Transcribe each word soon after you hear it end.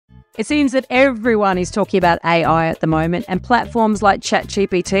It seems that everyone is talking about AI at the moment, and platforms like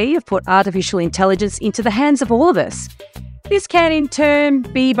ChatGPT have put artificial intelligence into the hands of all of us. This can in turn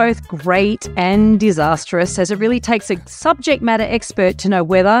be both great and disastrous, as it really takes a subject matter expert to know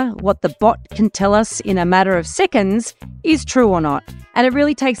whether what the bot can tell us in a matter of seconds is true or not. And it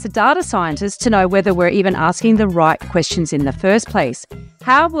really takes the data scientists to know whether we're even asking the right questions in the first place.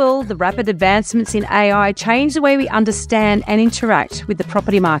 How will the rapid advancements in AI change the way we understand and interact with the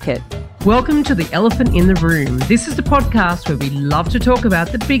property market? Welcome to The Elephant in the Room. This is the podcast where we love to talk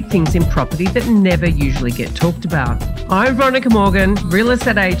about the big things in property that never usually get talked about. I'm Veronica Morgan, real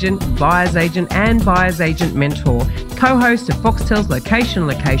estate agent, buyer's agent and buyer's agent mentor, co-host of Foxtel's Location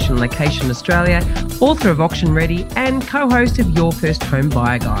Australia, author of Auction Ready and co-host of Your First Home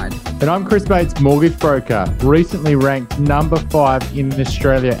Buyer Guide. And I'm Chris Bates, mortgage broker, recently ranked number 5 in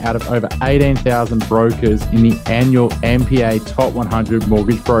Australia out of over 18,000 brokers in the annual MPA Top 100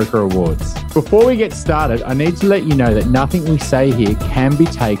 Mortgage Broker Awards. Before we get started, I need to let you know that nothing we say here can be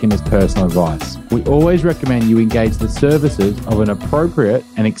taken as personal advice. We always recommend you engage the services of an appropriate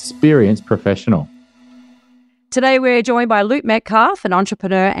and experienced professional. Today we're joined by Luke Metcalf, an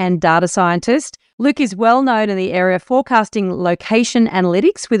entrepreneur and data scientist. Luke is well known in the area of forecasting location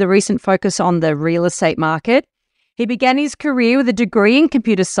analytics with a recent focus on the real estate market. He began his career with a degree in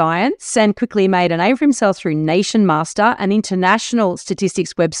computer science and quickly made a name for himself through Nation Master, an international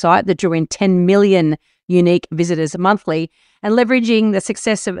statistics website that drew in 10 million unique visitors monthly. And leveraging the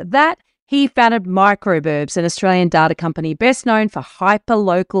success of that, he founded Microburbs, an Australian data company best known for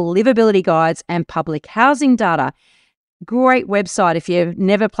hyper-local livability guides and public housing data. Great website if you've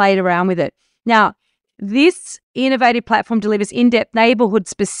never played around with it. Now, this innovative platform delivers in-depth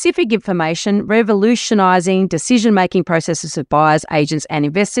neighbourhood-specific information, revolutionising decision-making processes of buyers, agents and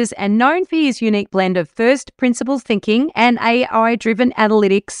investors, and known for his unique blend of first principles thinking and AI-driven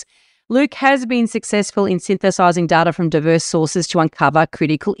analytics. Luke has been successful in synthesising data from diverse sources to uncover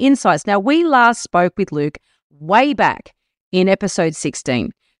critical insights. Now, we last spoke with Luke way back in episode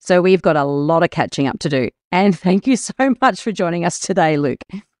 16, so we've got a lot of catching up to do. And thank you so much for joining us today, Luke.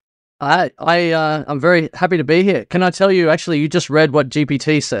 I'm very happy to be here. Can I tell you, actually, you just read what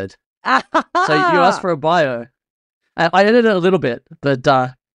GPT said. So you asked for a bio. I edited it a little bit,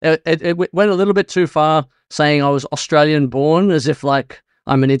 but it went a little bit too far, saying I was Australian born, as if like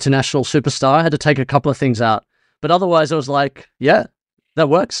I'm an international superstar. I had to take a couple of things out. But otherwise, I was like, yeah, that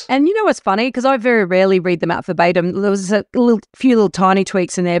works. And you know what's funny? Because I very rarely read them out verbatim. There was a few little tiny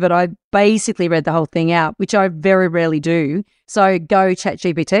tweaks in there, but I basically read the whole thing out, which I very rarely do. So go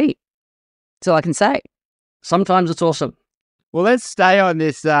ChatGPT. That's all I can say. Sometimes it's awesome. Well, let's stay on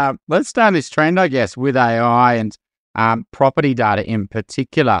this. Let's stay on this trend, I guess, with AI and property data in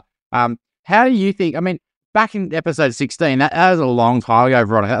particular. How do you think? I mean, back in episode 16, that was a long time ago,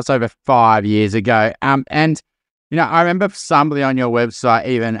 Veronica. That's over 5 years ago. And you know, I remember somebody on your website,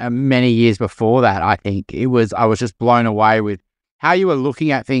 even many years before that. I think I was just blown away with how you were looking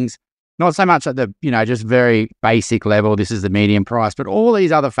at things. Not so much at the just very basic level. This is the median price, but all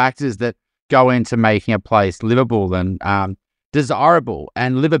these other factors that go into making a place livable and desirable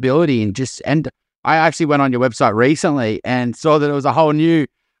and livability and I actually went on your website recently and saw that it was a whole new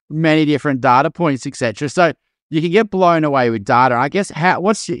many different data points, etc. So you can get blown away with data. I guess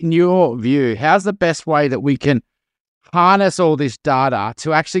what's in your view, how's the best way that we can harness all this data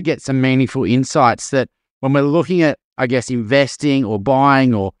to actually get some meaningful insights that when we're looking at, I guess, investing or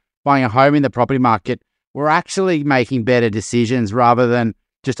buying a home in the property market, we're actually making better decisions rather than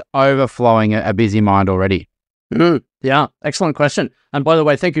just overflowing a busy mind already? Yeah, excellent question. And by the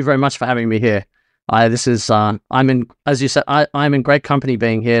way, thank you very much for having me here. I'm in, as you said, I'm in great company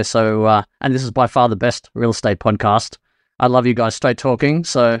being here. So, and this is by far the best real estate podcast. I love you guys straight talking.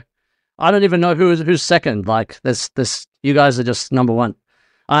 So I don't even know who's second. Like this, you guys are just number one.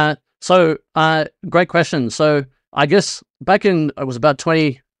 Great question. So I guess back in, it was about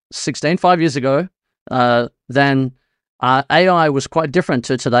 2016, 5 years ago, then AI was quite different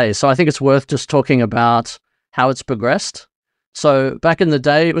to today. So I think it's worth just talking about how it's progressed. So back in the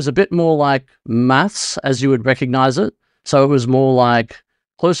day, it was a bit more like maths as you would recognize it. So it was more like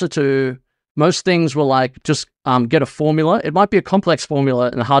closer to, most things were like just get a formula. It might be a complex formula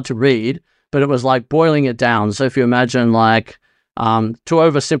and hard to read, but it was like boiling it down. So if you imagine like, to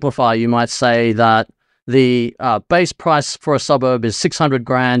oversimplify, you might say that the base price for a suburb is 600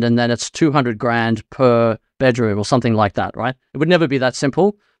 grand and then it's 200 grand per bedroom or something like that, right? It would never be that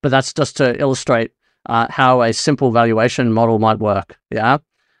simple, but that's just to illustrate how a simple valuation model might work, yeah?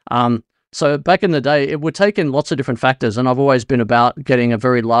 So back in the day, it would take in lots of different factors, and I've always been about getting a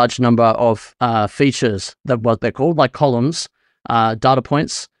very large number of features, that what they're called, like columns, data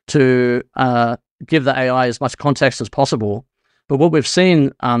points, to give the AI as much context as possible. But what we've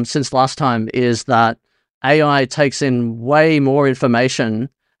seen since last time is that AI takes in way more information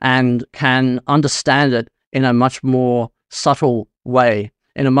and can understand it in a much more subtle way,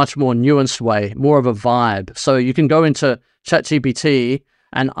 in a much more nuanced way, more of a vibe. So you can go into ChatGPT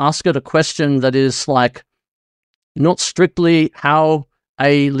and ask it a question that is like not strictly how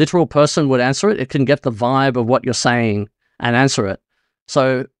a literal person would answer it. It can get the vibe of what you're saying and answer it.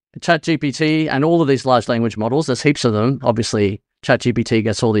 So ChatGPT and all of these large language models, there's heaps of them. Obviously, ChatGPT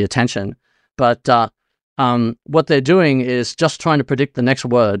gets all the attention. But what they're doing is just trying to predict the next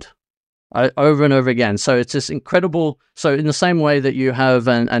word over and over again. So it's this incredible. So in the same way that you have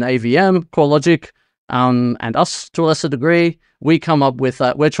an AVM, CoreLogic, and us to a lesser degree, we come up with,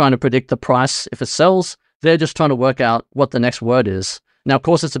 we're trying to predict the price if it sells. They're just trying to work out what the next word is. Now, of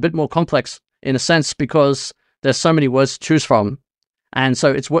course, it's a bit more complex in a sense because there's so many words to choose from. And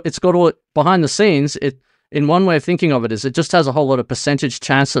so it's got all behind the scenes. In one way of thinking of it is it just has a whole lot of percentage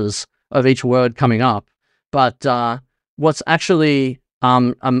chances of each word coming up. But what's actually,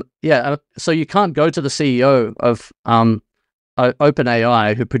 so you can't go to the CEO of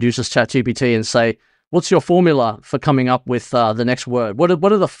OpenAI who produces ChatGPT and say, what's your formula for coming up with the next word?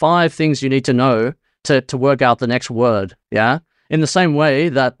 What are the 5 things you need to know to work out the next word? Yeah. In the same way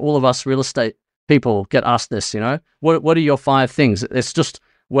that all of us real estate people get asked this, what are your 5 things? It's just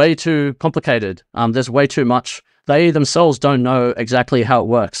way too complicated. There's way too much. They themselves don't know exactly how it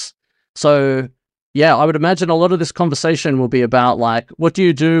works. So yeah, I would imagine a lot of this conversation will be about like, what do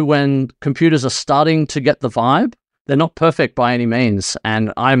you do when computers are starting to get the vibe? They're not perfect by any means.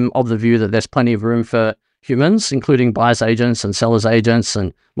 And I'm of the view that there's plenty of room for humans, including buyer's agents and seller's agents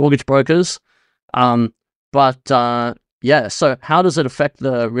and mortgage brokers. Yeah, so how does it affect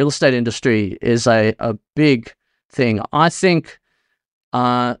the real estate industry is a big thing. I think,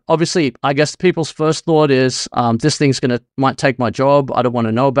 obviously, I guess people's first thought is, this thing's might take my job. I don't want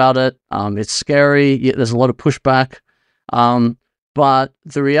to know about it. It's scary. There's a lot of pushback. But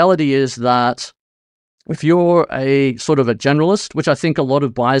the reality is that if you're a sort of a generalist, which I think a lot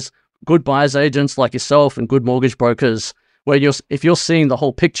of good buyer's agents like yourself and good mortgage brokers, if you're seeing the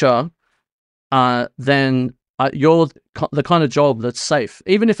whole picture, then you're the kind of job that's safe.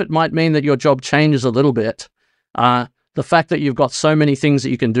 Even if it might mean that your job changes a little bit, the fact that you've got so many things that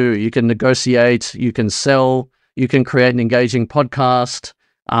you can do, you can negotiate, you can sell, you can create an engaging podcast,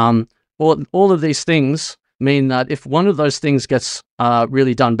 all of these things mean that if one of those things gets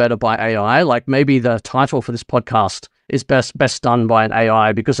really done better by AI, like maybe the title for this podcast is best done by an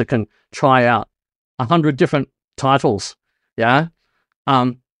AI because it can try out 100 different titles, yeah?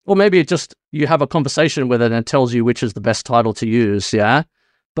 Or maybe it just, you have a conversation with it and it tells you which is the best title to use, yeah?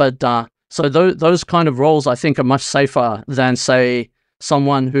 But so those kind of roles, I think, are much safer than, say,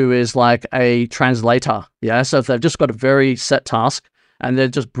 someone who is like a translator, yeah? So if they've just got a very set task and they're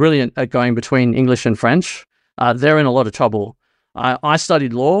just brilliant at going between English and French, they're in a lot of trouble. I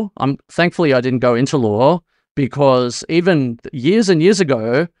studied law. Thankfully, I didn't go into law because even years and years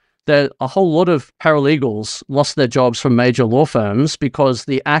ago, a whole lot of paralegals lost their jobs from major law firms because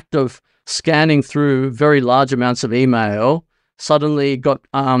the act of scanning through very large amounts of email suddenly got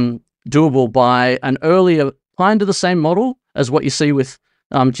doable by an earlier kind of the same model as what you see with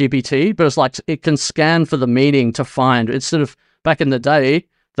GPT, but it's like it can scan for the meaning to find. Instead of back in the day,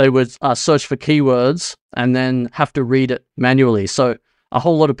 they would search for keywords and then have to read it manually. So a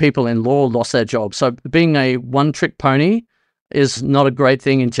whole lot of people in law lost their jobs. So being a one-trick pony is not a great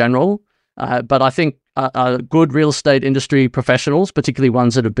thing in general. But I think good real estate industry professionals, particularly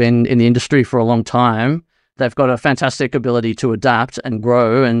ones that have been in the industry for a long time, they've got a fantastic ability to adapt and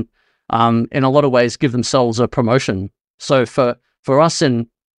grow and in a lot of ways give themselves a promotion. So for us in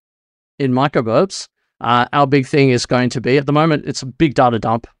Microburbs, our big thing is going to be, at the moment, it's a big data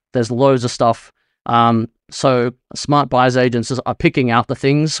dump. There's loads of stuff. So smart buyers agents are picking out the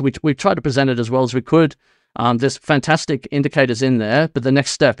things, which we've tried to present it as well as we could. There's fantastic indicators in there, but the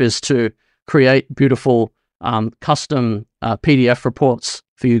next step is to create beautiful custom PDF reports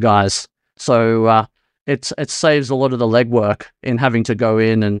for you guys. So it saves a lot of the legwork in having to go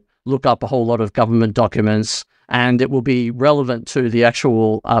in and look up a whole lot of government documents, and it will be relevant to the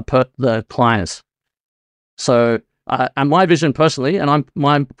actual the client. So, and my vision personally, and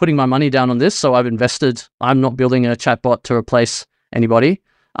I'm putting my money down on this, so I've invested. I'm not building a chatbot to replace anybody.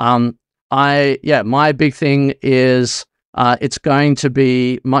 My big thing is it's going to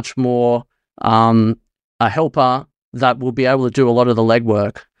be much more a helper that will be able to do a lot of the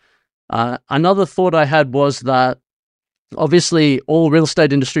legwork. Another thought I had was that obviously all real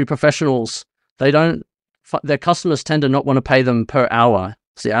estate industry professionals, their customers tend to not want to pay them per hour.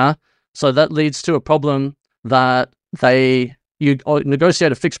 Yeah. So that leads to a problem that you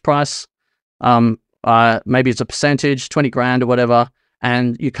negotiate a fixed price. Maybe it's a percentage, 20 grand or whatever,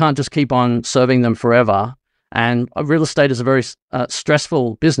 and you can't just keep on serving them forever. And real estate is a very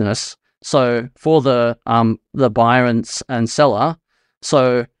stressful business. So for the buyer and seller,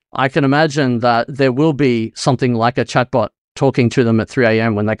 so I can imagine that there will be something like a chatbot talking to them at 3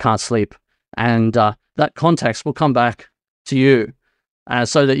 a.m. when they can't sleep, and that context will come back to you,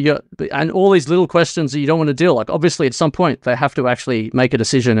 so that and all these little questions that you don't want to deal. Like obviously, at some point, they have to actually make a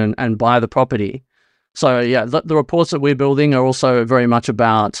decision and buy the property. So yeah, the reports that we're building are also very much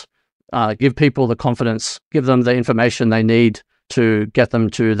about give people the confidence, give them the information they need to get them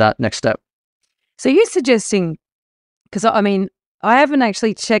to that next step. So you're suggesting, because I mean, I haven't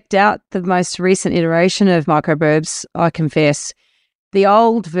actually checked out the most recent iteration of Microburbs, I confess. The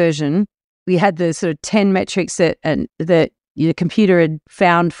old version, we had the sort of 10 metrics that your computer had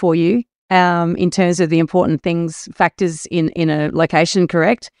found for you in terms of the important factors in a location,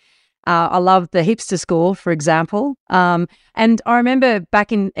 correct? I love the hipster score, for example. And I remember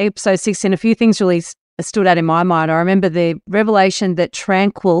back in episode 16, a few things really stood out in my mind. I remember the revelation that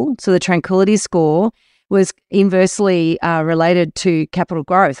Tranquil, so the tranquility score, was inversely related to capital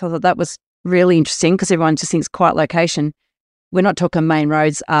growth. I thought that was really interesting because everyone just thinks quiet location. We're not talking main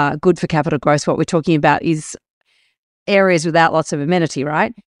roads are good for capital growth. What we're talking about is areas without lots of amenity,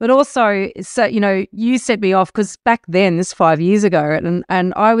 right? But also, so, you set me off because back then, this 5 years ago,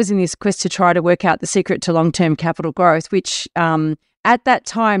 and I was in this quest to try to work out the secret to long-term capital growth, which at that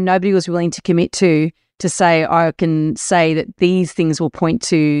time, nobody was willing to commit to say, I can say that these things will point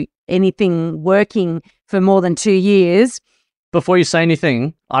to anything working for more than 2 years. Before you say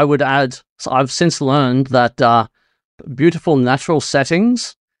anything, I would add, so I've since learned that beautiful natural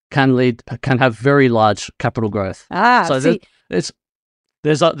settings can have very large capital growth. So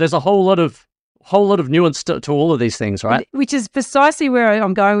there's a whole lot of nuance to all of these things, right? Which is precisely where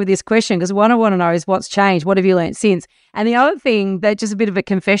I'm going with this question, because what I want to know is what's changed. What have you learned since? And the other thing, that just a bit of a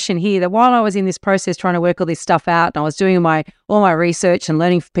confession here, that while I was in this process trying to work all this stuff out, and I was doing all my research and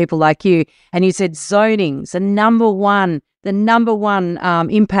learning from people like you, and you said zoning's the number one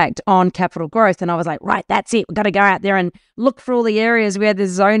impact on capital growth. And I was like, right, that's it. We've got to go out there and look for all the areas where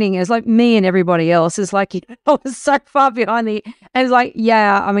there's zoning. It's like me and everybody else. It's like, I was so far behind and it's like,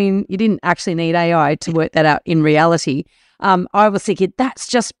 yeah, I mean, you didn't actually need AI to work that out in reality. I was thinking, that's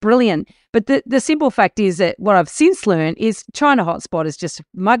just brilliant. But the simple fact is that what I've since learned is China hotspot is just a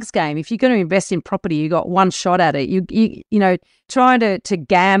mug's game. If you're going to invest in property, you got one shot at it. You trying to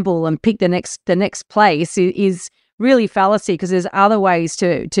gamble and pick the next place is really fallacy, because there's other ways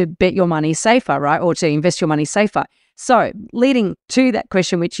to bet your money safer, right? Or to invest your money safer. So leading to that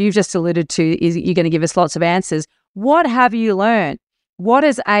question, which you've just alluded to, is you're going to give us lots of answers. What have you learned? What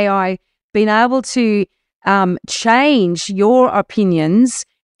has AI been able to change your opinions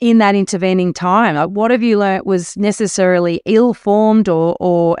in that intervening time? Like, what have you learnt was necessarily ill-formed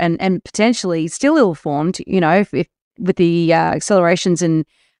or potentially still ill-formed, if with the accelerations and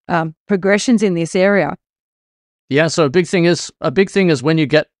progressions in this area? Yeah, so a big thing is when you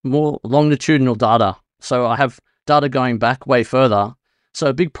get more longitudinal data. So I have data going back way further. So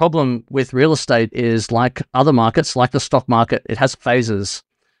a big problem with real estate is, like other markets, like the stock market, it has phases.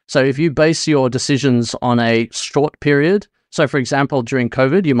 So if you base your decisions on a short period, so for example, during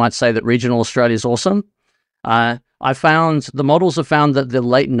COVID, you might say that regional Australia is awesome. The models have found that the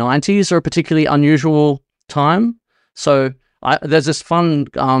late 90s are a particularly unusual time. So there's this fun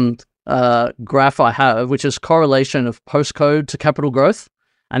graph I have, which is correlation of postcode to capital growth.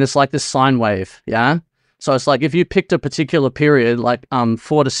 And it's like this sine wave, yeah? So it's like if you picked a particular period, like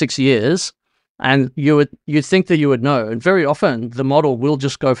 4 to 6 years, and you'd think that you would know. And very often the model will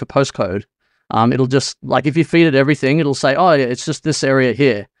just go for postcode. It'll just, like, if you feed it everything, it'll say, oh yeah, it's just this area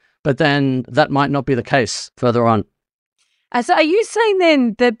here. But then that might not be the case further on. So are you saying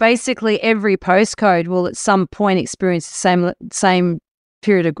then that basically every postcode will at some point experience the same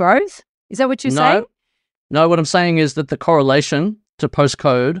period of growth? Is that what you're saying? No, what I'm saying is that the correlation to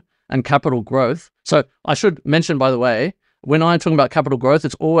postcode and capital growth. So I should mention, by the way, when I'm talking about capital growth,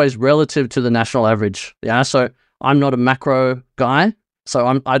 it's always relative to the national average. Yeah. So I'm not a macro guy.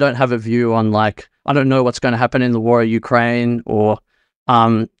 So I don't have a view on, like, I don't know what's going to happen in the war in Ukraine or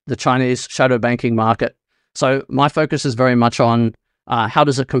the Chinese shadow banking market. So my focus is very much on how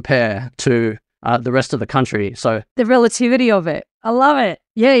does it compare to the rest of the country. So the relativity of it. I love it.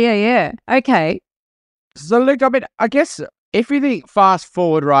 Yeah. Okay. So look, I mean, I guess if we think fast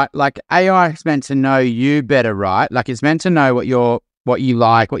forward, right, like AI is meant to know you better, right? Like it's meant to know what you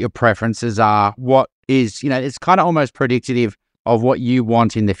like, what your preferences are, what is, it's kind of almost predictive of what you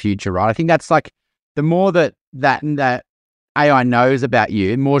want in the future, right? I think that's like the more that AI knows about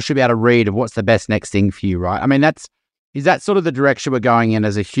you, the more she'll be able to read of what's the best next thing for you, right? I mean, is that sort of the direction we're going in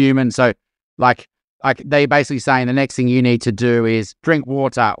as a human? So like they basically saying the next thing you need to do is drink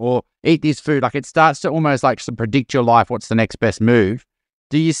water or eat this food. Like it starts to almost like to predict your life. What's the next best move?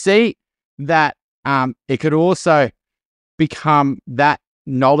 Do you see that it could also become that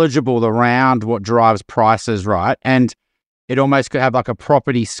knowledgeable around what drives prices, right? And it almost could have like a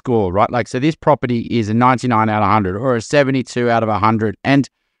property score, right? Like, so this property is a 99 out of 100 or a 72 out of 100.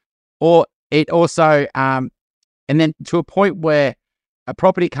 Or it also, and then to a point where a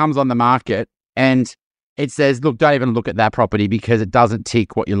property comes on the market and it says, look, don't even look at that property because it doesn't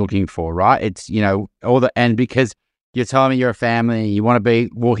tick what you're looking for, right? It's, and because you're telling me you're a family, you want to be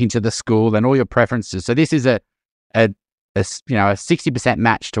walking to the school and all your preferences. So this is a 60%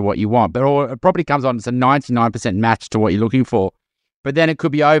 match to what you want, but or a property comes on, it's a 99% match to what you're looking for. But then it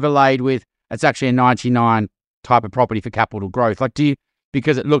could be overlaid with, it's actually a 99 type of property for capital growth. Like,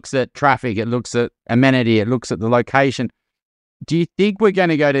 because it looks at traffic, it looks at amenity, it looks at the location. Do you think we're going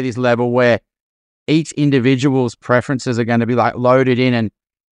to go to this level where each individual's preferences are going to be like loaded in and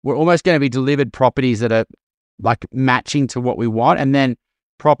we're almost going to be delivered properties that are like matching to what we want, and then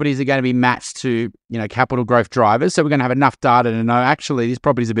properties are going to be matched to, capital growth drivers. So we're going to have enough data to know, actually, this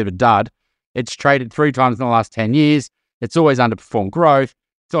property is a bit of a dud. It's traded 3 times in the last 10 years. It's always underperformed growth.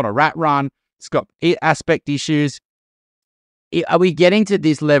 It's on a rat run. It's got aspect issues. Are we getting to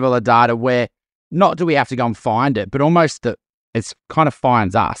this level of data where not do we have to go and find it, but almost it's kind of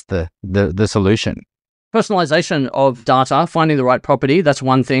finds us the solution? Personalization of data, finding the right property, that's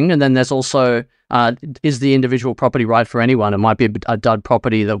one thing. And then there's also, is the individual property right for anyone? It might be a dud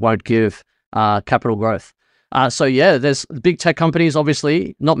property that won't give capital growth. There's big tech companies,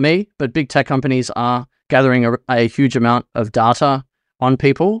 obviously, not me, but big tech companies are gathering a huge amount of data on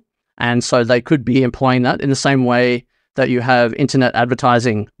people. And so they could be employing that in the same way that you have internet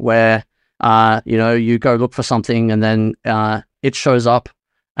advertising where, you go look for something and then it shows up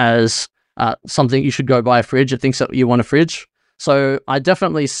as something you should go buy a fridge. It thinks that you want a fridge. So I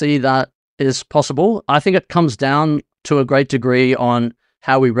definitely see that is possible. I think it comes down to a great degree on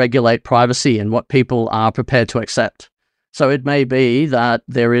how we regulate privacy and what people are prepared to accept. So it may be that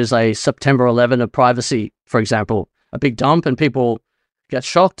there is a September 11 of privacy, for example, a big dump, and people get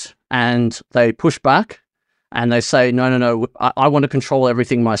shocked and they push back and they say, no, I want to control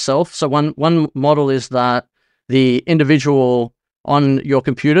everything myself. So one model is that the individual on your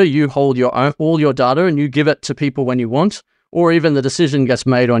computer, you hold all your data and you give it to people when you want, or even the decision gets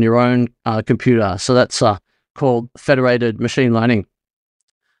made on your own computer. So that's called federated machine learning.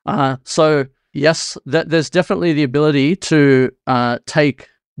 So yes, there's definitely the ability to take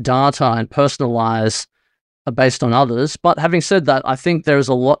data and personalize based on others. But having said that, I think there's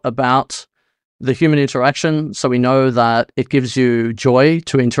a lot about the human interaction. So we know that it gives you joy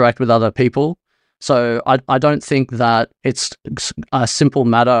to interact with other people. So I don't think that it's a simple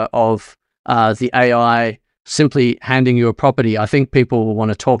matter of the AI simply handing you a property. I think people will want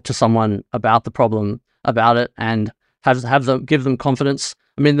to talk to someone about the problem, about it, and have them give them confidence.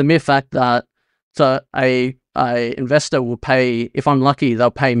 I mean, the mere fact that a investor will pay, if I'm lucky,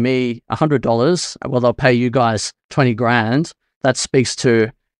 they'll pay me $100. Well, they'll pay you guys 20 grand. That speaks to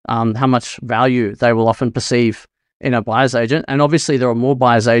how much value they will often perceive in a buyer's agent. And obviously, there are more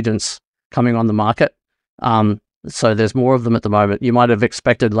buyer's agents coming on the market. So there's more of them at the moment. You might have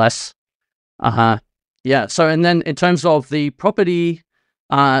expected less. So, and then in terms of the property,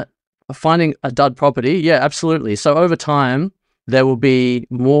 finding a dud property, yeah, absolutely. So over time, there will be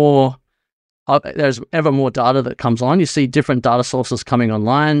more, there's ever more data that comes on. You see different data sources coming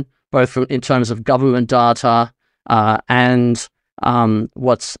online, both in terms of government data and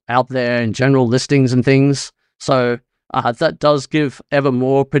what's out there in general listings and things. So that does give ever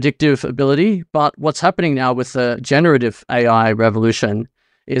more predictive ability. But what's happening now with the generative AI revolution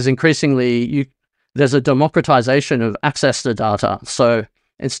is increasingly there's a democratization of access to data. So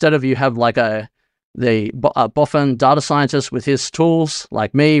instead of you have like a boffin data scientist with his tools,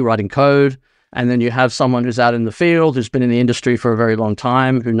 like me, writing code, and then you have someone who's out in the field, who's been in the industry for a very long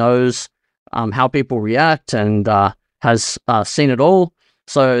time, who knows how people react and has seen it all.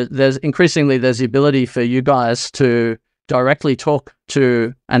 So there's the ability for you guys to directly talk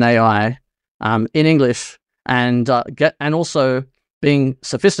to an AI in English and also being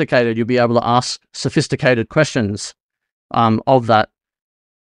sophisticated, you'll be able to ask sophisticated questions of that.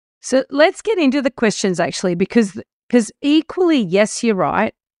 So let's get into the questions actually, because equally, yes, you're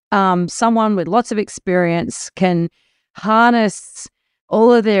right. Someone with lots of experience can harness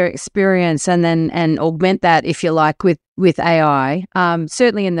all of their experience and augment that, if you like, with AI.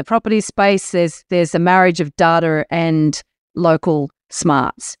 Certainly in the property space, there's a marriage of data and local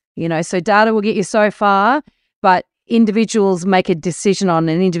smarts. So data will get you so far, but individuals make a decision on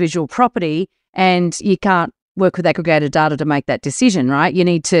an individual property, and you can't work with aggregated data to make that decision, right? You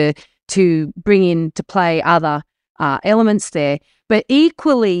need to bring into play other elements there. But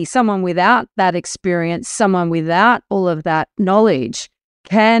equally, someone without that experience, someone without all of that knowledge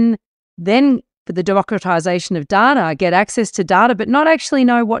can then, for the democratization of data, get access to data, but not actually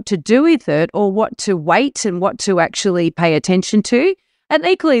know what to do with it or what to weight and what to actually pay attention to. And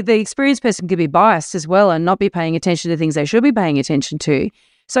equally, the experienced person could be biased as well and not be paying attention to things they should be paying attention to.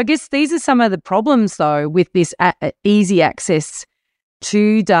 So I guess these are some of the problems, though, with this easy access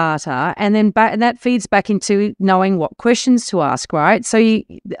to data, and then and that feeds back into knowing what questions to ask, right? So, AI,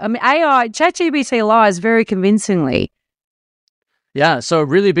 ChatGPT lies very convincingly. Yeah, so a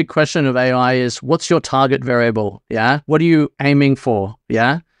really big question of AI is, what's your target variable? Yeah, what are you aiming for?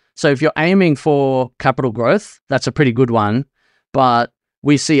 Yeah, so if you're aiming for capital growth, that's a pretty good one. But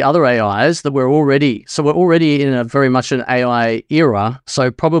we see other AIs that we're already in a very much an AI era. So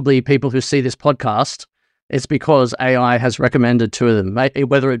probably people who see this podcast, it's because AI has recommended to them,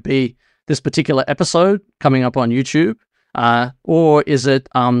 whether it be this particular episode coming up on YouTube, or is it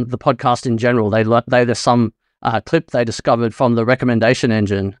the podcast in general? There's some clip they discovered from the recommendation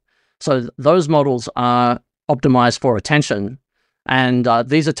engine. So those models are optimized for attention. And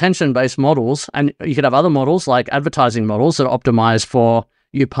these attention-based models, and you could have other models like advertising models that are optimized for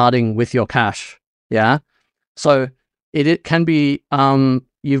you parting with your cash. Yeah. So it can be, I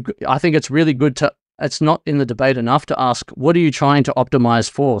think it's really good it's not in the debate enough to ask, what are you trying to optimize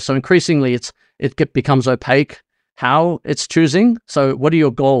for? So increasingly it becomes opaque how it's choosing. So what are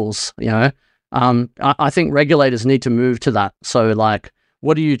your goals? I think regulators need to move to that. So like,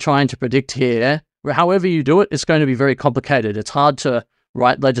 what are you trying to predict here? However you do it, it's going to be very complicated. It's hard to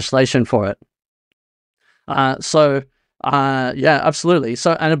write legislation for it. Yeah, absolutely.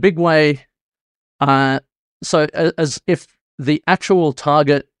 So, and a big way, so as if the actual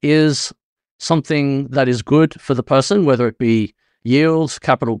target is something that is good for the person, whether it be yields,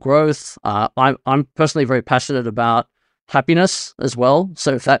 capital growth. I'm personally very passionate about happiness as well.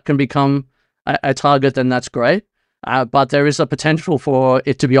 So if that can become a target, then that's great. But there is a potential for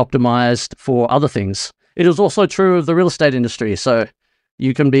it to be optimized for other things. It is also true of the real estate industry. So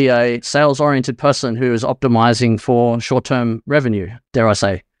you can be a sales-oriented person who is optimizing for short-term revenue, dare I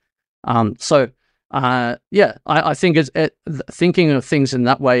say. I think thinking of things in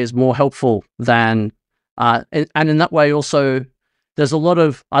that way is more helpful than, and in that way also, there's a lot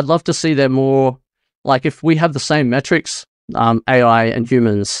of, I'd love to see there more, like if we have the same metrics, AI and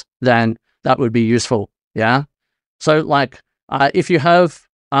humans, then that would be useful. Yeah. So like, if you have,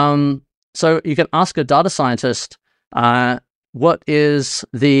 so you can ask a data scientist, what is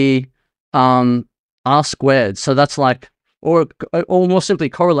the R squared? So that's like, or more simply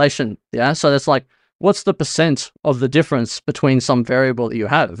correlation. Yeah. So that's like, what's the percent of the difference between some variable that you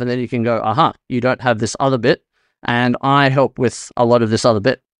have? And then you can go, aha, you don't have this other bit, and I help with a lot of this other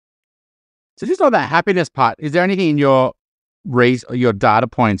bit. So just on that happiness part, is there anything in your data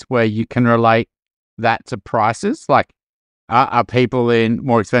points where you can relate that to prices? Like, are people in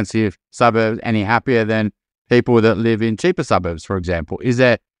more expensive suburbs any happier than people that live in cheaper suburbs, for example? Is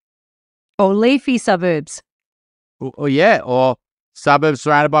there... Or leafy suburbs. Or suburbs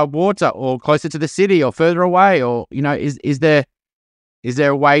surrounded by water, or closer to the city, or further away, or is there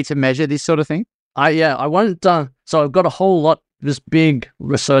a way to measure this sort of thing? I won't. So I've got a whole lot, this big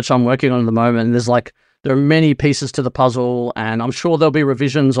research I'm working on at the moment. And there are many pieces to the puzzle, and I'm sure there'll be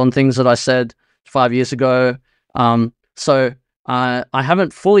revisions on things that I said 5 years ago. So I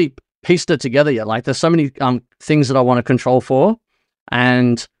haven't fully pieced it together yet. Like there's so many things that I want to control for,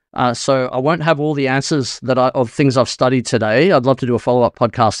 and so I won't have all the answers of things I've studied today. I'd love to do a follow-up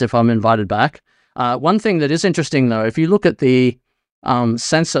podcast if I'm invited back. One thing that is interesting, though, if you look at the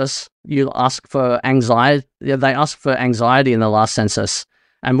census, you ask for anxiety. They ask for anxiety in the last census,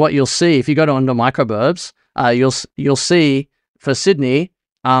 and what you'll see if you go to under microburbs, you'll see for Sydney,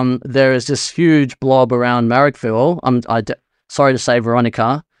 there is this huge blob around Marrickville. Sorry to say,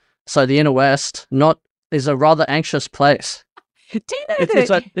 Veronica. So the inner west is a rather anxious place. Do you know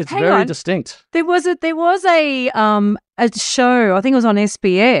it's very distinct. There was a show, I think it was on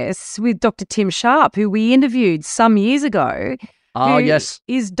SBS, with Dr. Tim Sharp, who we interviewed some years ago. Oh, yes.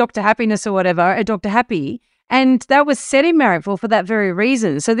 Is Dr. Happiness or whatever, Dr. Happy. And that was set in Marrickville for that very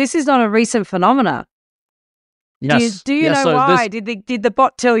reason. So this is not a recent phenomena. Yes. Do you know why? Did the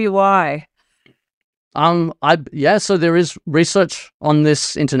bot tell you why? So there is research on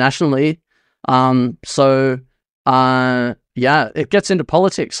this internationally. It gets into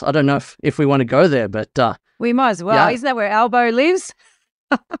politics. I don't know if we want to go there, but we might as well. Yeah. Isn't that where Albo lives?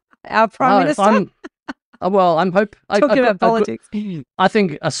 Our Prime Minister? I'm Talking about politics. I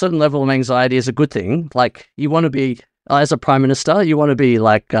think a certain level of anxiety is a good thing. Like, you want to be, as a Prime Minister, you want to be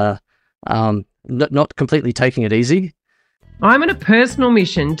like, not completely taking it easy. I'm on a personal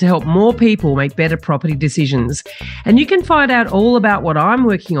mission to help more people make better property decisions. And you can find out all about what I'm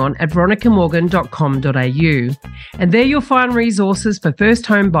working on at veronicamorgan.com.au. And there you'll find resources for first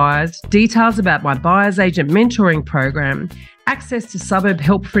home buyers, details about my buyer's agent mentoring program, access to suburb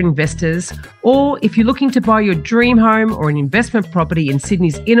help for investors, or if you're looking to buy your dream home or an investment property in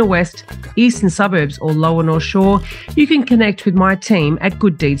Sydney's inner west, eastern suburbs or lower North Shore, you can connect with my team at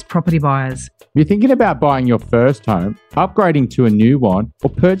Good Deeds Property Buyers. If you're thinking about buying your first home, upgrading to a new one, or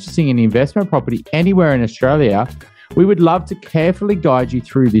purchasing an investment property anywhere in Australia, we would love to carefully guide you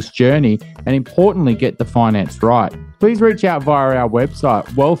through this journey and importantly get the finance right. Please reach out via our website,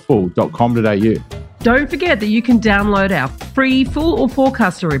 wealthful.com.au. Don't forget that you can download our free full or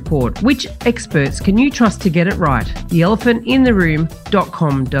forecaster report. Which experts can you trust to get it right?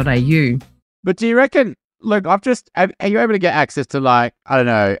 theelephantintheroom.com.au. But do you reckon, look, are you able to get access to like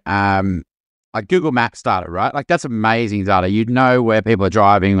Google Maps data, right? Like, that's amazing data. You'd know where people are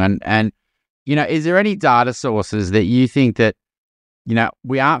driving and is there any data sources that you think that,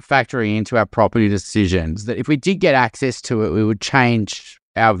 we aren't factoring into our property decisions, that if we did get access to it, we would change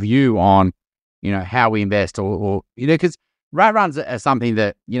our view on, how we invest or because rat runs are something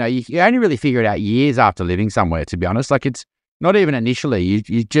that, you only really figure it out years after living somewhere, to be honest. Like, it's not even initially.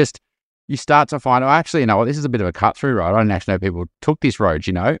 You start to find, actually, this is a bit of a cut through road. I didn't actually know people took this road,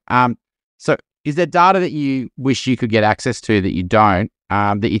 So is there data that you wish you could get access to that you don't,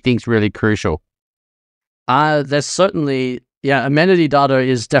 that you think is really crucial? There's certainly, amenity data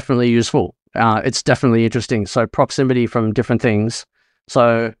is definitely useful. It's definitely interesting. So proximity from different things.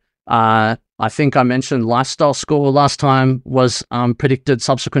 So I think I mentioned lifestyle score last time was predicted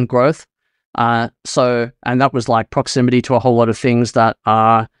subsequent growth. And that was like proximity to a whole lot of things that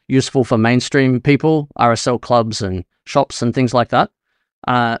are useful for mainstream people, RSL clubs and shops and things like that.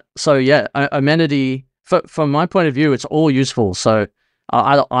 Amenity, from my point of view, it's all useful. So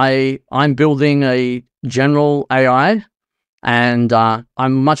I'm building a general AI, and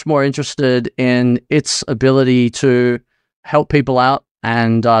I'm much more interested in its ability to help people out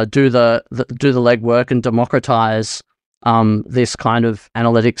and do the legwork and democratize this kind of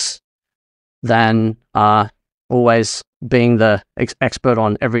analytics than always being the expert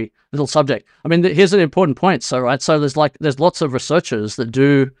on every little subject. I mean, here's an important point. So there's lots of researchers that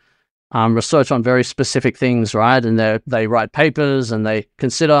do research on very specific things, right? And they write papers and they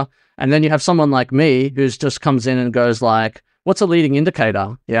consider. And then you have someone like me who's just comes in and goes like, what's a leading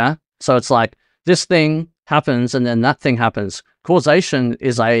indicator? Yeah. So it's like this thing happens and then that thing happens. Causation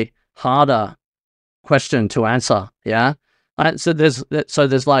is a harder question to answer. Yeah. So there's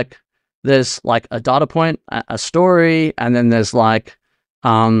like a data point, a story, and then there's like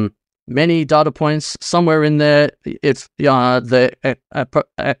many data points somewhere in there. It's the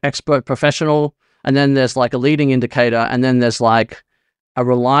expert professional, and then there's like a leading indicator, and then there's like a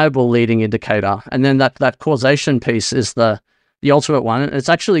reliable leading indicator, and then that causation piece is the ultimate one. It's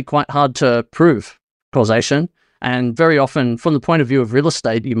actually quite hard to prove causation, and very often, from the point of view of real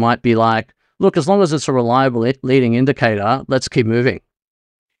estate, you might be like, look, as long as it's a reliable leading indicator, let's keep moving.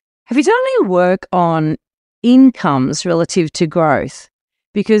 Have you done any work on incomes relative to growth?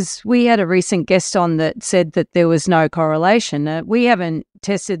 Because we had a recent guest on that said that there was no correlation. We haven't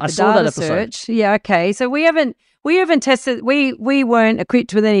tested the data search. Yeah, okay. So we haven't tested. We weren't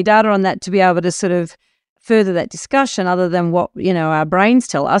equipped with any data on that to be able to sort of further that discussion, other than what our brains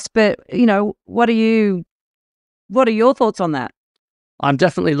tell us. But what are your thoughts on that? I've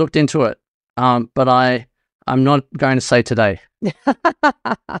definitely looked into it, but I'm not going to say today.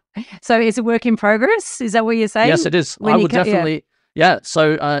 So it's a work in progress? Is that what you're saying? Yes, it is. I will definitely. Yeah.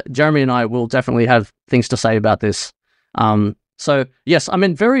 So Jeremy and I will definitely have things to say about this. So yes, I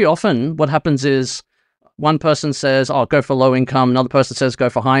mean, very often what happens is one person says, "Oh, go for low income." Another person says,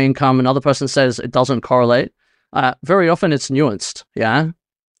 "Go for high income." Another person says it doesn't correlate. Very often it's nuanced. Yeah.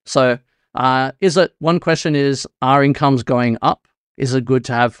 So one question is, are incomes going up? Is it good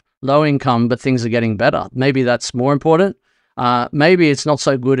to have low income, but things are getting better? Maybe that's more important. Maybe it's not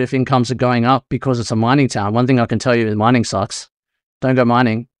so good if incomes are going up because it's a mining town. One thing I can tell you is mining sucks. Don't go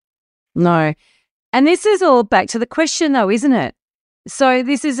mining. No. And this is all back to the question though, isn't it? So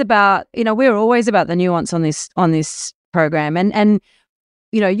this is about, we're always about the nuance on this program. And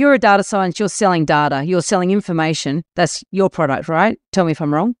you're a data science, you're selling data, you're selling information. That's your product, right? Tell me if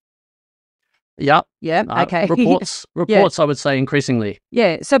I'm wrong. Yeah. Yeah. Okay. Reports, I would say increasingly.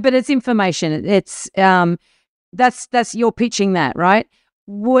 Yeah. So, but it's information. It's, that's you're pitching that, right?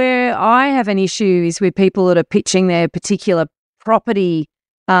 Where I have an issue is with people that are pitching their particular property,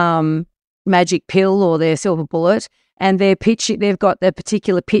 magic pill or their silver bullet, and they've got their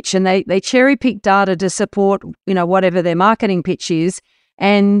particular pitch, and they cherry pick data to support, whatever their marketing pitch is.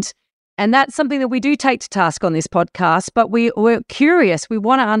 And that's something that we do take to task on this podcast, but we're curious. We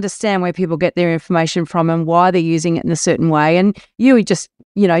want to understand where people get their information from and why they're using it in a certain way. And you're just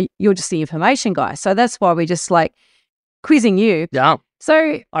the information guy. So that's why we just like quizzing you. Yeah.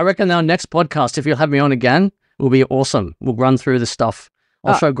 So I reckon our next podcast, if you'll have me on again, will be awesome. We'll run through the stuff.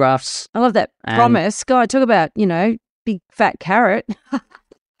 I'll show graphs. I love that promise. God, talk about, big fat carrot.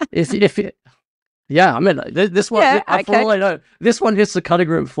 Yeah, I mean, this one, okay. for all I know, this one hits the cutting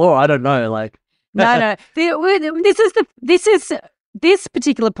room floor. I don't know, like. No. This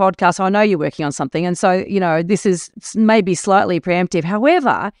particular podcast, I know you're working on something, and so, this is maybe slightly preemptive.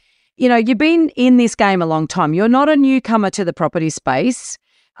 However, you've been in this game a long time. You're not a newcomer to the property space.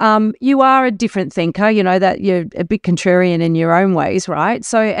 You are a different thinker, that you're a bit contrarian in your own ways, right?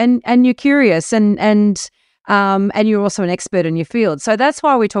 So, and you're curious and you're also an expert in your field. So that's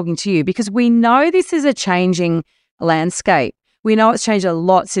why we're talking to you, because we know this is a changing landscape. We know it's changed a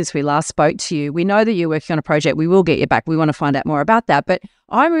lot since we last spoke to you. We know that you're working on a project. We will get you back. We want to find out more about that. But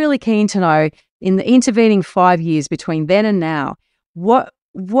I'm really keen to know, in the intervening 5 years between then and now, what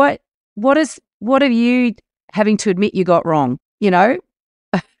are you having to admit you got wrong? Yeah,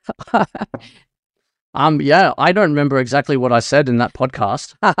 I don't remember exactly what I said in that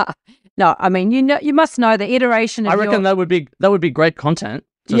podcast. No, I mean, you must know the iteration of I reckon that would be great content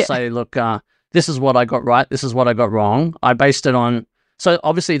to say, look, this is what I got right, this is what I got wrong. I based it on, so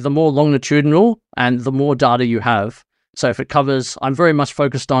obviously the more longitudinal and the more data you have. So if it covers, I'm very much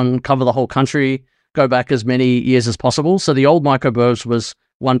focused on cover the whole country, go back as many years as possible. So the old microburbs was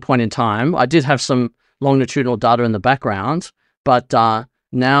one point in time. I did have some longitudinal data in the background, but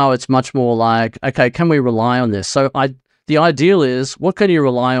now it's much more like, okay, can we rely on this? So the ideal is, what can you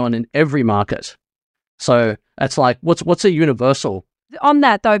rely on in every market? So it's like, what's a universal? On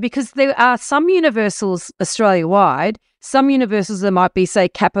that though, because there are some universals Australia-wide, some universals that might be, say,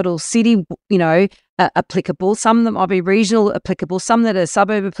 capital city, applicable, some that might be regional applicable, some that are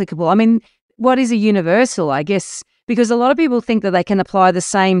suburb applicable. I mean, what is a universal, I guess? Because a lot of people think that they can apply the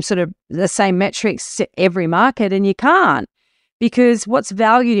same metrics to every market, and you can't, because what's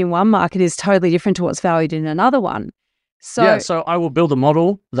valued in one market is totally different to what's valued in another one. So I will build a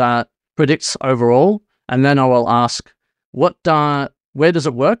model that predicts overall, and then I will ask where does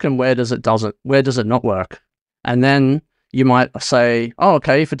it work and where does it not work? And then you might say, oh,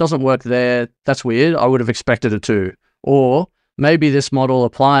 okay, if it doesn't work there, that's weird. I would have expected it to. Or maybe this model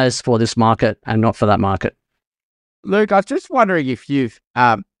applies for this market and not for that market. Luke, I was just wondering if you've,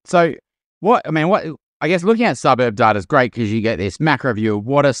 I guess looking at suburb data is great because you get this macro view of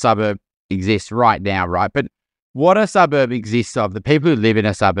what a suburb exists right now, right? But what a suburb exists of, the people who live in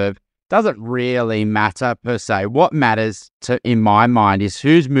a suburb, doesn't really matter per se. What matters in my mind is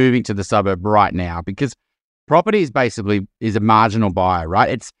who's moving to the suburb right now, because property is a marginal buyer, right?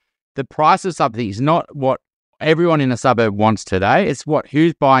 It's the price of something is not what everyone in a suburb wants today. It's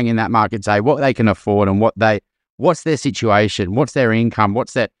who's buying in that market today, what they can afford, and what's their situation, what's their income,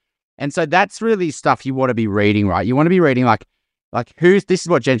 and so that's really stuff you want to be reading, right? You want to be reading like this is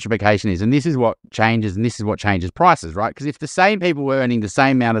what gentrification is, and this is what changes, and this is what changes prices, right? Because if the same people were earning the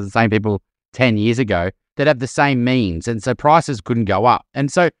same amount as the same people 10 years ago, they'd have the same means, and so prices couldn't go up.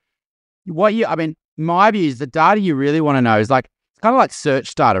 And so my view is the data you really want to know is it's kind of like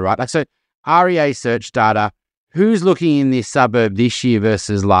search data, right? Like, so REA search data, who's looking in this suburb this year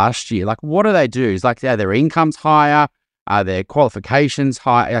versus last year? Like, what do they do? Is are their incomes higher? Are their qualifications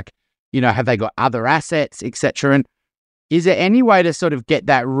higher? Have they got other assets, etc.? And is there any way to sort of get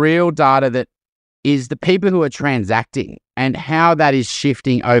that real data that is the people who are transacting and how that is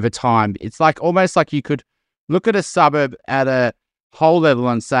shifting over time? It's almost like you could look at a suburb at a whole level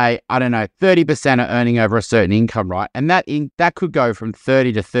and say, I don't know, 30% are earning over a certain income, right? And that could go from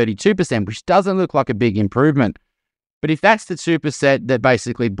 30 to 32%, which doesn't look like a big improvement. But if that's the 2% that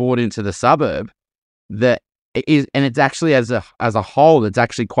basically bought into the suburb, that is, and it's actually as a whole, it's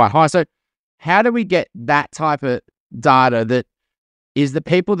actually quite high. So how do we get that type of data that is the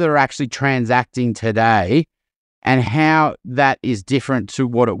people that are actually transacting today, and how that is different to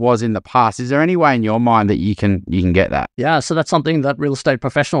what it was in the past? Is there any way in your mind that you can get that? Yeah, so that's something that real estate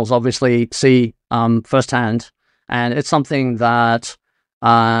professionals obviously see firsthand, and it's something that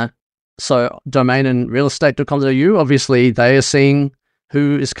So domain and realestate.com.au, obviously they are seeing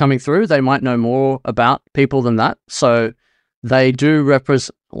who is coming through. They might know more about people than that. So they do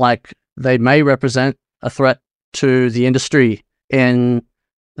they may represent a threat to the industry in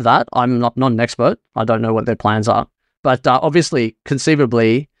that. I'm not an expert. I don't know what their plans are. But obviously,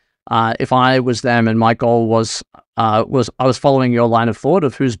 conceivably, if I was them and my goal was I was following your line of thought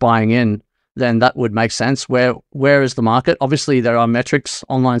of who's buying in, then that would make sense. Where is the market? Obviously, there are metrics,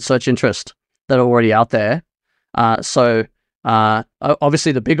 online search interest that are already out there. So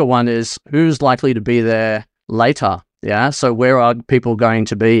obviously, the bigger one is who's likely to be there later. Yeah. So where are people going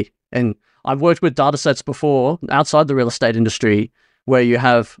to be? And I've worked with data sets before outside the real estate industry where you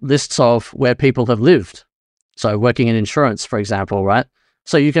have lists of where people have lived. So working in insurance, for example, right?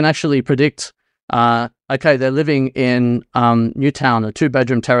 So you can actually predict, okay, they're living in Newtown, a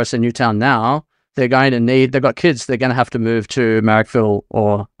 2-bedroom terrace in Newtown now. They've got kids, they're going to have to move to Marrickville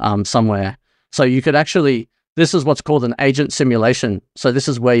or somewhere. So you could actually, this is what's called an agent simulation. So this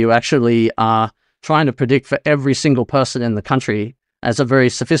is where you actually are trying to predict for every single person in the country as a very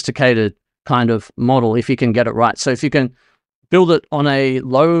sophisticated kind of model, if you can get it right. So if you can build it on a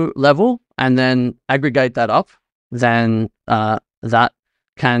low level and then aggregate that up, then so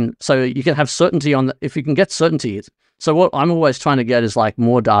you can have certainty if you can get certainty. So what I'm always trying to get is like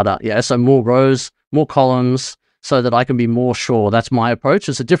more data. Yeah. So more rows, more columns so that I can be more sure. That's my approach.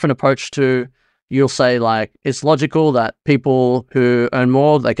 It's a different approach to, you'll say like, it's logical that people who earn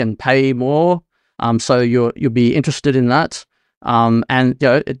more, they can pay more. So you'll be interested in that. And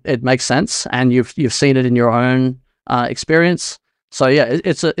it makes sense. And you've seen it in your own experience. So yeah,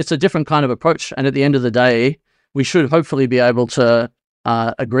 it's a different kind of approach. And at the end of the day, we should hopefully be able to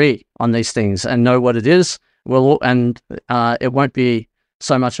agree on these things and know what it is. It won't be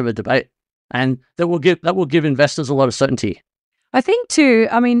so much of a debate, and that will give investors a lot of certainty. I think too.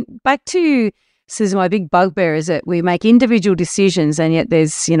 I mean, back to Susan, my big bugbear is that we make individual decisions, and yet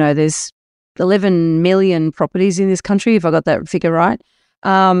there's 11 million properties in this country, if I got that figure right.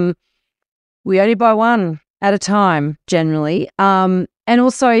 We only buy one at a time generally. And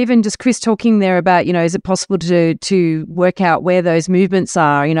also even just Chris talking there about, is it possible to work out where those movements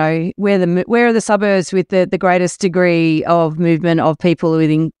are, where are the suburbs with the greatest degree of movement of people with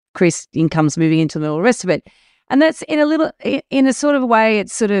increased incomes moving into the rest of it. And that's in a sort of way,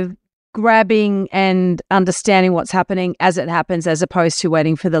 it's sort of grabbing and understanding what's happening as it happens, as opposed to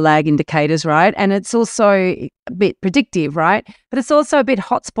waiting for the lag indicators, right? And it's also a bit predictive, right? But it's also a bit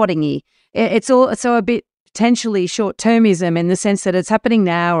hotspotting-y. It's also a bit potentially short-termism in the sense that it's happening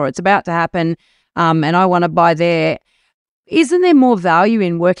now or it's about to happen, and I want to buy there. Isn't there more value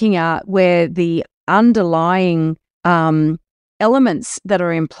in working out where the underlying elements that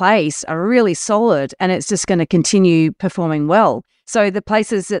are in place are really solid and it's just going to continue performing well? So the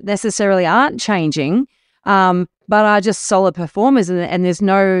places that necessarily aren't changing, but are just solid performers, and there's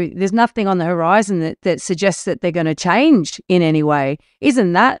nothing on the horizon that suggests that they're going to change in any way.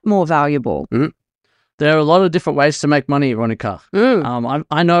 Isn't that more valuable? Mm-hmm. There are a lot of different ways to make money, Ronica.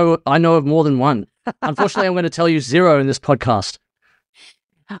 I know of more than one. Unfortunately, I'm going to tell you zero in this podcast.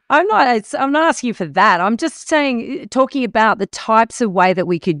 I'm not asking you for that. I'm just talking about the types of way that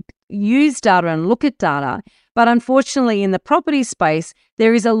we could use data and look at data. But unfortunately, in the property space,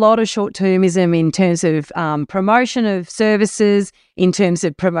 there is a lot of short-termism in terms of promotion of services, in terms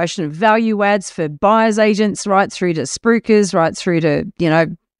of promotion of value adds for buyers agents, right through to spruikers, right through to,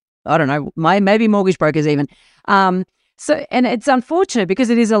 I don't know, maybe mortgage brokers even. And it's unfortunate because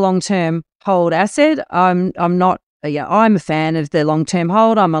it is a long-term hold asset. I'm a fan of the long-term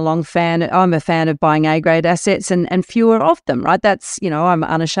hold. I'm a fan of buying A-grade assets and fewer of them, right? That's, I'm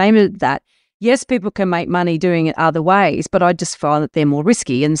unashamed of that. Yes, people can make money doing it other ways, but I just find that they're more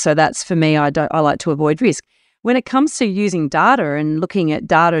risky. And so that's, for me, I like to avoid risk. When it comes to using data and looking at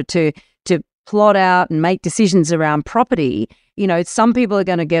data to plot out and make decisions around property, some people are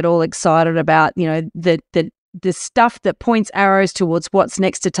going to get all excited about, the stuff that points arrows towards what's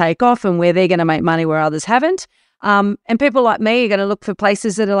next to take off and where they're going to make money where others haven't. And people like me are going to look for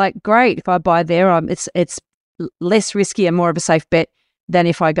places that are like, great, if I buy there, it's less risky and more of a safe bet than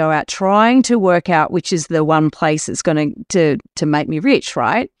if I go out trying to work out which is the one place that's going to make me rich,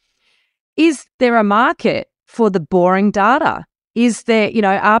 right? Is there a market for the boring data? Is there,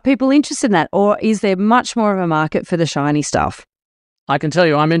 are people interested in that? Or is there much more of a market for the shiny stuff? I can tell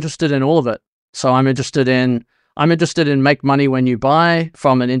you I'm interested in all of it. So I'm interested in make money when you buy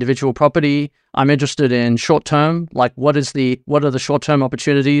from an individual property. I'm interested in short term, like what are the short term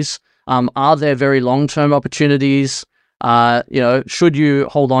opportunities? Are there very long term opportunities? Should you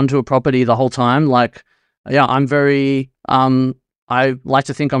hold on to a property the whole time? Like, yeah, I'm very I like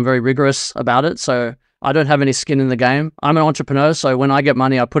to think I'm very rigorous about it. So I don't have any skin in the game. I'm an entrepreneur. So when I get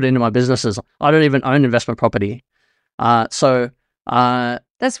money, I put it into my businesses. I don't even own investment property. That's why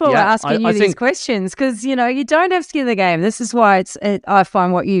we're asking you these questions, because, you don't have skin in the game. This is why I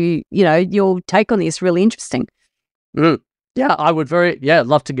find what your take on this really interesting. Yeah, I would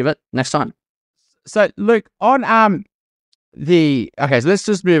love to give it next time. So, Luke, on so let's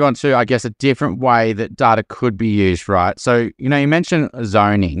just move on to, I guess, a different way that data could be used, right? So, you mentioned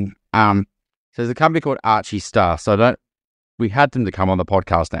zoning. So there's a company called Archie Star. So we had them to come on the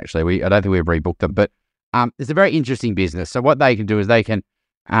podcast, actually. I don't think we've rebooked them, but it's a very interesting business. So what they can do is they can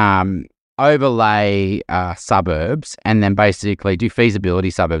overlay suburbs and then basically do feasibility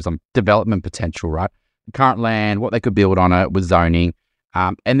suburbs on development potential, right? Current land, what they could build on it with zoning.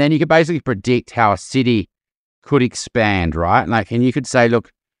 And then you could basically predict how a city could expand, right? And you could say,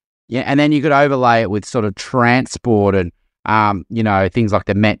 look, and then you could overlay it with sort of transport and, things like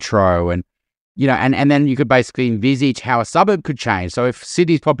the metro and then you could basically envisage how a suburb could change. So if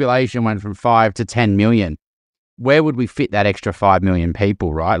city's population went from 5 to 10 million, where would we fit that extra 5 million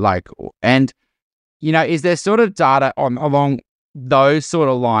people, right? Is there sort of data along those sort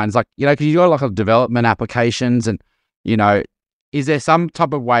of lines? Because you got a development applications and, is there some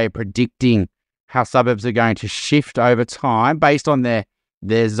type of way of predicting how suburbs are going to shift over time based on their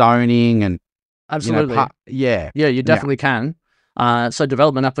zoning and absolutely, you definitely can. So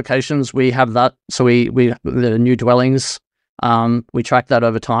development applications, we have that. So we the new dwellings, we track that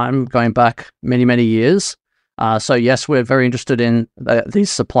over time, going back many years. So yes, we're very interested in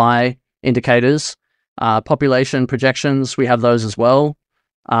these supply indicators, population projections. We have those as well,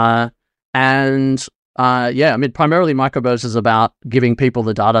 primarily Microburst is about giving people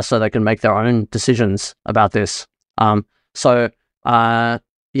the data so they can make their own decisions about this.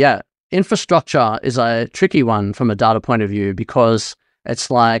 Infrastructure is a tricky one from a data point of view, because it's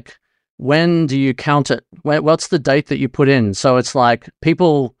like, when do you count it? What's the date that you put in? So it's like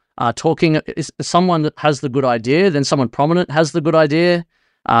people are talking, someone that has the good idea, then someone prominent has the good idea,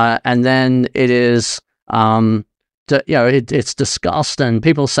 and then it is, it's discussed and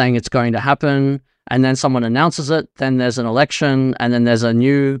people saying it's going to happen, and then someone announces it, then there's an election, and then there's a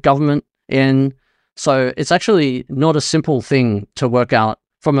new government in. So it's actually not a simple thing to work out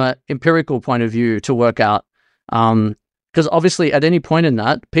from an empirical point of view to work out. Because obviously at any point in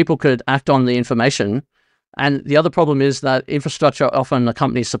that, people could act on the information. And the other problem is that infrastructure often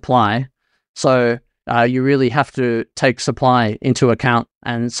accompanies supply. So you really have to take supply into account.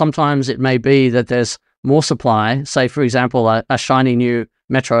 And sometimes it may be that there's more supply, say, for example, a shiny new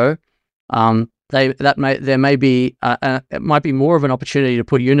metro. It might be more of an opportunity to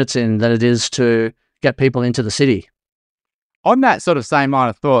put units in than it is to get people into the city. On that sort of same line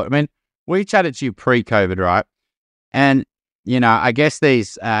of thought, I mean, we chatted to you pre-COVID, right? And, I guess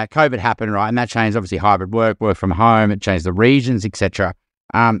these COVID happened, right? And that changed, obviously, hybrid work from home. It changed the regions, etc.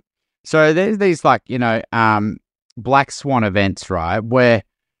 So there's these black swan events, right? Where,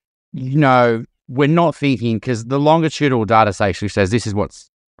 we're not thinking, because the longitudinal data actually says this is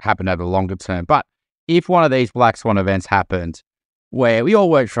what's happened over the longer term. But if one of these black swan events happened where we all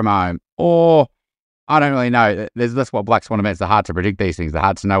worked from home, or I don't really know. That's what black swan events. They're hard to predict these things. They're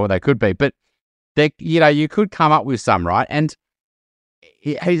hard to know what they could be. But you could come up with some, right? And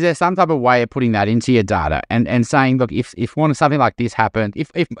is there some type of way of putting that into your data and saying, look, if something like this happened, if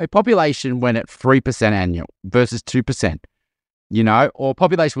a population went at 3% annual versus 2%, or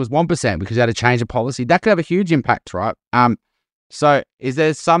population was 1% because you had a change of policy, that could have a huge impact, right? So is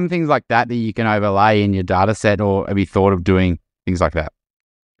there some things like that you can overlay in your data set, or have you thought of doing things like that?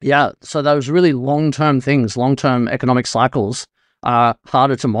 Yeah, so those really long-term things, long-term economic cycles are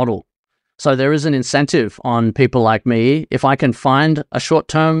harder to model. So there is an incentive on people like me. If I can find a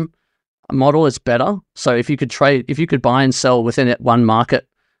short-term model, it's better. So if you could buy and sell within it one market,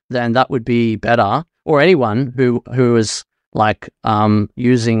 then that would be better. Or anyone who is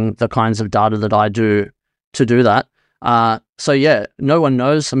using the kinds of data that I do to do that. No one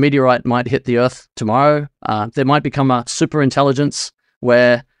knows. A meteorite might hit the Earth tomorrow. There might become a super intelligence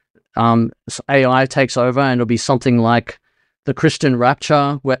where AI takes over, and it'll be something like the Christian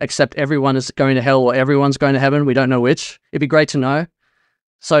rapture, where except everyone is going to hell or everyone's going to heaven. We don't know which. It'd be great to know.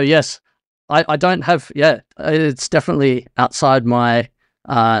 So yes, I don't have. Yeah, it's definitely outside my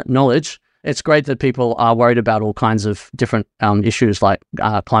knowledge. It's great that people are worried about all kinds of different issues like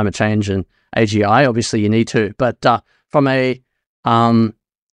climate change and AGI. Obviously, you need to, but from a so I'm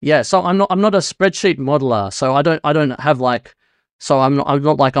not a spreadsheet modeler. So I don't have So I'm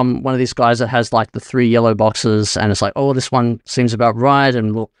not like I'm one of these guys that has the 3 yellow boxes and it's like, oh, this one seems about right,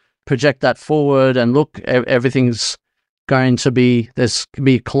 and we'll project that forward and look, everything's going to be, there's going to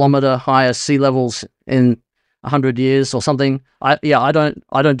be kilometer higher sea levels in 100 years or something. I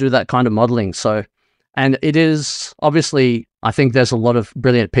don't do that kind of modeling. So, and it is obviously, I think there's a lot of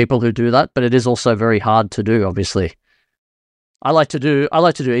brilliant people who do that, but it is also very hard to do, obviously. I like to do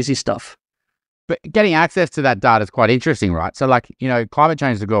easy stuff. But getting access to that data is quite interesting, right? So, like, climate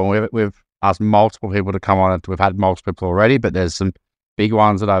change is good. We've asked multiple people to come on. We've had multiple people already, but there's some big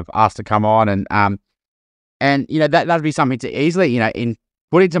ones that I've asked to come on, and that'd be something to easily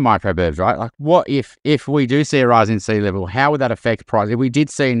put into microburbs, right? Like, what if we do see a rise in sea level? How would that affect price? If we did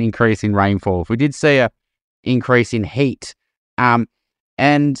see an increase in rainfall, if we did see a increase in heat, and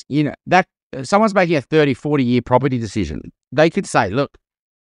that someone's making a 30, 40-year property decision, they could say, look,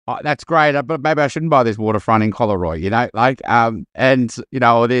 that's great, but maybe I shouldn't buy this waterfront in Collaroy,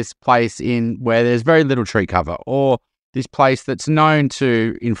 or this place in where there's very little tree cover, or this place that's known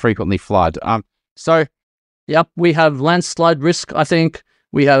to infrequently flood. Yep, we have landslide risk, I think.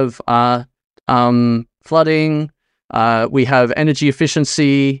 We have flooding. We have energy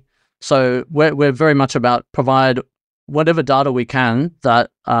efficiency. So we're very much about provide whatever data we can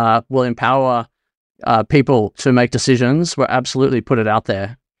that will empower people to make decisions. We'll absolutely put it out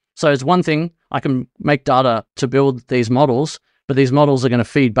there. So it's one thing, I can make data to build these models, but these models are going to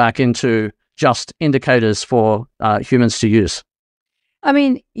feed back into just indicators for humans to use. I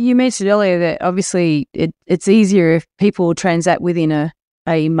mean, you mentioned earlier that obviously it's easier if people transact within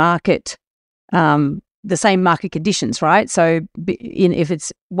a market, the same market conditions, right? So if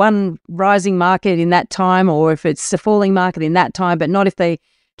it's one rising market in that time, or if it's a falling market in that time, but not if they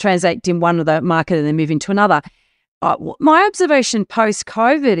transact in one of the market and then move into another. My observation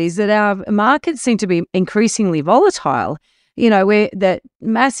post-COVID is that our markets seem to be increasingly volatile. Where that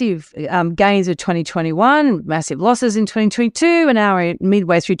massive gains of 2021, massive losses in 2022, and now we're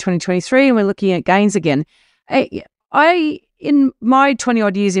midway through 2023, and we're looking at gains again. In my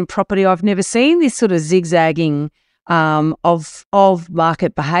 20-odd years in property, I've never seen this sort of zigzagging of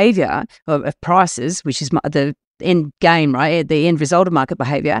market behaviour, of prices, which is the end game, right? The end result of market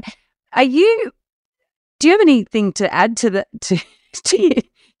behaviour. Do you have anything to add to that?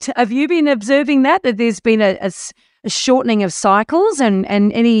 Have you been observing that there's been a shortening of cycles, and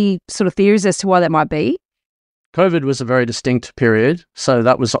any sort of theories as to why that might be? COVID was a very distinct period, so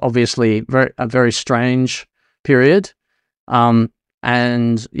that was obviously a very strange period. So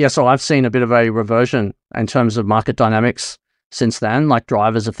I've seen a bit of a reversion in terms of market dynamics since then, like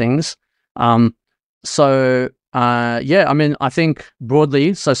drivers of things. I think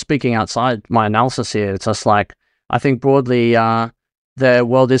broadly, so speaking outside my analysis here, it's just like, I think broadly the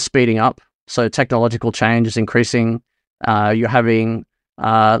world is speeding up. So technological change is increasing. You're having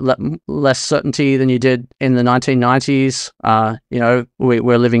less certainty than you did in the 1990s.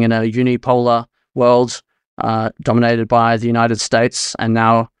 We're living in a unipolar world dominated by the United States, and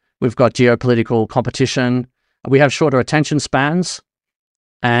now we've got geopolitical competition. We have shorter attention spans,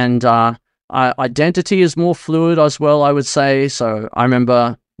 and identity is more fluid as well, I would say. So I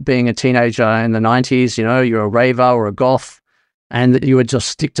remember being a teenager in the 90s, you're a raver or a goth, and you would just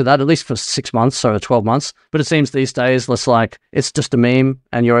stick to that at least for 6 months or 12 months. But it seems these days, it's just a meme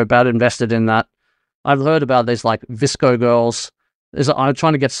and you're about invested in that. I've heard about these like Visco girls. I'm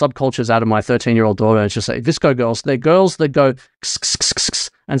trying to get subcultures out of my 13-year-old daughter, and just say, Visco girls, they're girls that go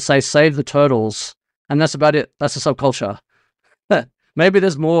and say, save the turtles. And that's about it. That's a subculture. Maybe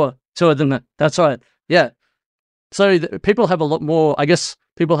there's more to it than that. That's right. Yeah. So people have a lot more, I guess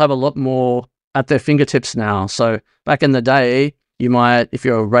people have a lot more at their fingertips now. So back in the day, you might, if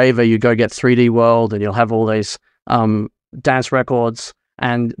you're a raver, you go get 3D World and you'll have all these dance records,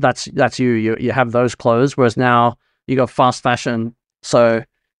 and that's you have those clothes. Whereas now you got fast fashion. So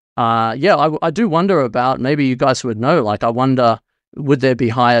I do wonder about, maybe you guys would know, like, I wonder, would there be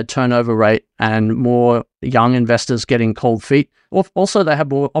higher turnover rate and more young investors getting cold feet? Also, they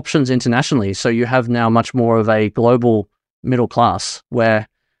have more options internationally. So you have now much more of a global middle class, where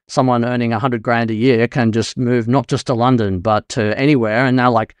someone earning $100,000 a year can just move not just to London, but to anywhere. And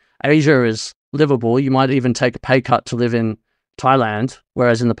now, like, Asia is livable. You might even take a pay cut to live in Thailand,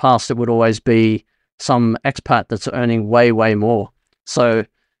 whereas in the past it would always be some expat that's earning way, way more. So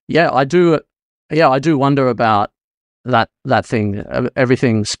I do wonder about that thing,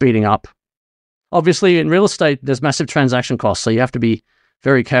 everything speeding up. Obviously, in real estate, there's massive transaction costs, so you have to be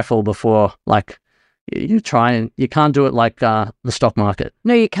very careful before, like, you can't do it like the stock market.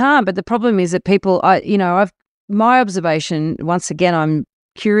 No, you can't. But the problem is that people, my observation, once again, I'm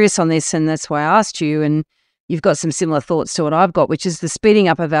curious on this, and that's why I asked you, and you've got some similar thoughts to what I've got, which is the speeding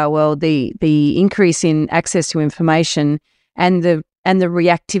up of our world, the increase in access to information, and the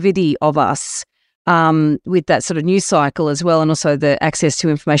reactivity of us with that sort of news cycle as well, and also the access to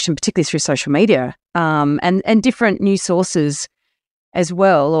information, particularly through social media, and different news sources as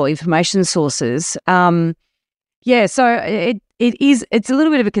well, or information sources. So it's a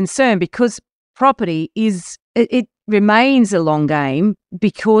little bit of a concern because property it remains a long game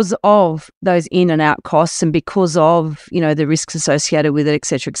because of those in and out costs and because of, the risks associated with it, et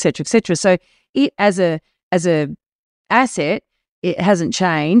cetera, et cetera, et cetera. So it as a asset, it hasn't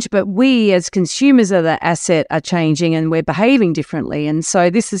changed, but we as consumers of that asset are changing and we're behaving differently. And so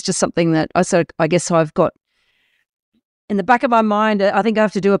this is just something that I guess I've got in the back of my mind. I think I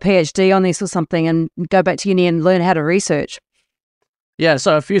have to do a PhD on this or something and go back to uni and learn how to research. Yeah,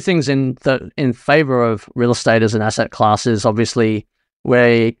 so a few things in favor of real estate as an asset class is obviously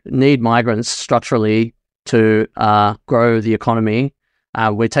we need migrants structurally to grow the economy.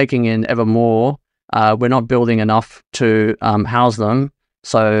 We're taking in ever more. We're not building enough to house them.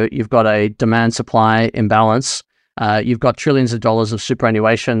 So you've got a demand-supply imbalance. You've got trillions of dollars of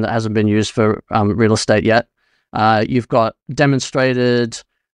superannuation that hasn't been used for real estate yet. You've got demonstrated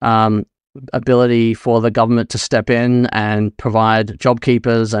ability for the government to step in and provide job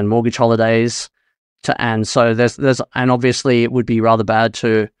keepers and mortgage holidays. And so and obviously it would be rather bad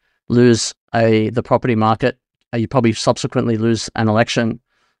to lose the property market. You probably subsequently lose an election.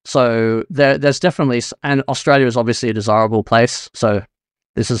 So there's definitely, and Australia is obviously a desirable place. So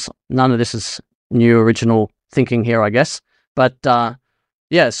none of this is new original thinking here, I guess. But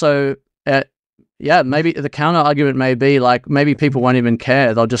maybe the counter argument may be like maybe people won't even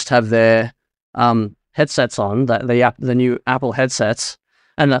care. They'll just have their headsets on, the new Apple headsets,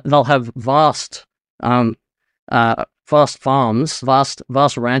 and they'll have vast farms,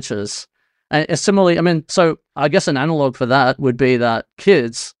 vast ranches. And similarly, so I guess an analog for that would be that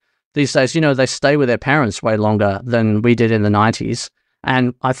kids these days, they stay with their parents way longer than we did in the 90s.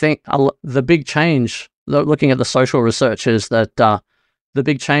 And I think the big change, looking at the social research, is that the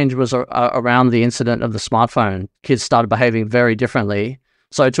big change was around the incident of the smartphone. Kids started behaving very differently.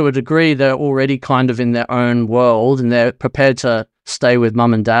 So to a degree, they're already kind of in their own world and they're prepared to stay with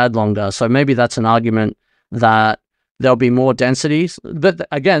mum and dad longer. So maybe that's an argument that there'll be more densities. But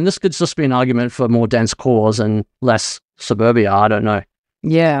again, this could just be an argument for more dense cores and less suburbia. I don't know.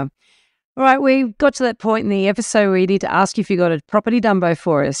 Yeah. All right. We got to that point in the episode where we need to ask you if you got a property Dumbo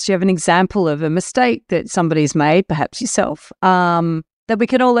for us. Do you have an example of a mistake that somebody's made, perhaps yourself, that we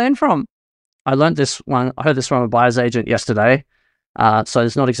can all learn from? I heard this from a buyer's agent yesterday. So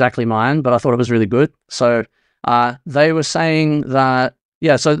it's not exactly mine, but I thought it was really good. So they were saying that,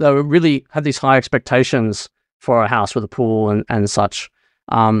 so they really had these high expectations for a house with a pool and such.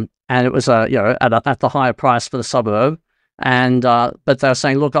 And it was, at the higher price for the suburb. And but they were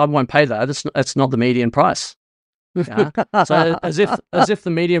saying, look, I won't pay that. It's not the median price. Yeah? So as if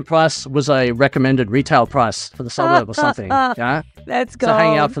the median price was a recommended retail price for the suburb or something. Yeah, that's gold. So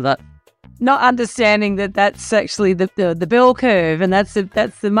hanging out for that. Not understanding that that's actually the bell curve and that's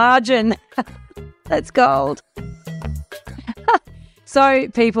the margin. That's gold. So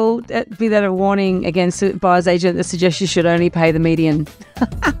people, be that a warning against a buyer's agent that suggests you should only pay the median.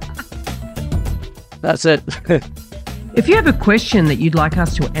 That's it. If you have a question that you'd like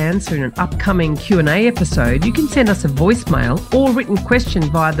us to answer in an upcoming Q&A episode, you can send us a voicemail or written question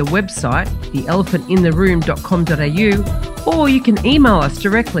via the website, theelephantintheroom.com.au, or you can email us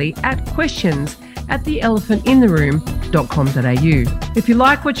directly at questions@theelephantintheroom.com.au. If you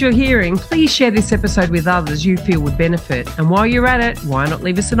like what you're hearing, please share this episode with others you feel would benefit. And while you're at it, why not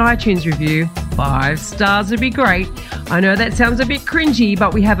leave us an iTunes review? 5 stars would be great. I know that sounds a bit cringy,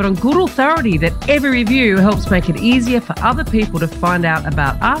 but we have it on good authority that every review helps make it easier for other people to find out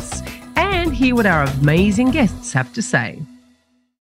about us and hear what our amazing guests have to say.